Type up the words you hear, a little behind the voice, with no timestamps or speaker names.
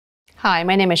Hi,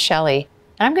 my name is Shelley.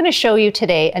 I'm going to show you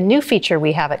today a new feature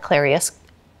we have at Clarius,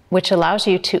 which allows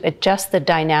you to adjust the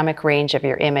dynamic range of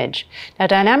your image. Now,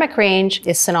 dynamic range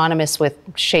is synonymous with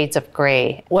shades of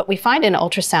gray. What we find in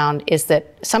ultrasound is that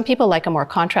some people like a more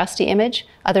contrasty image,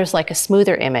 others like a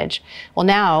smoother image. Well,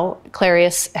 now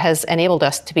Clarius has enabled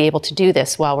us to be able to do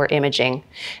this while we're imaging.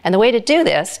 And the way to do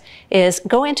this is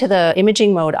go into the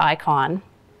imaging mode icon,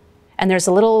 and there's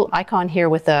a little icon here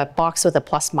with a box with a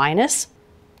plus minus.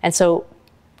 And so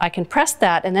I can press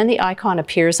that, and then the icon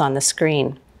appears on the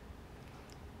screen.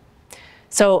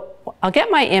 So I'll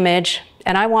get my image,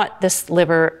 and I want this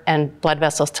liver and blood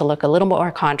vessels to look a little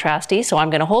more contrasty. So I'm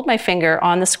going to hold my finger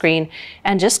on the screen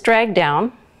and just drag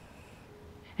down.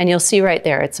 And you'll see right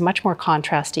there, it's a much more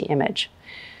contrasty image.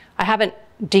 I haven't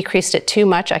decreased it too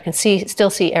much. I can still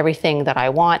see everything that I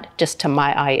want. Just to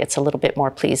my eye, it's a little bit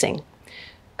more pleasing.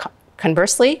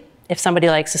 Conversely, if somebody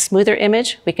likes a smoother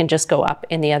image, we can just go up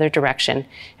in the other direction,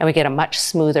 and we get a much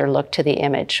smoother look to the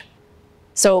image.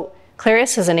 So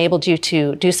Clarius has enabled you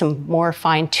to do some more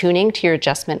fine tuning to your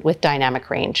adjustment with dynamic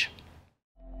range.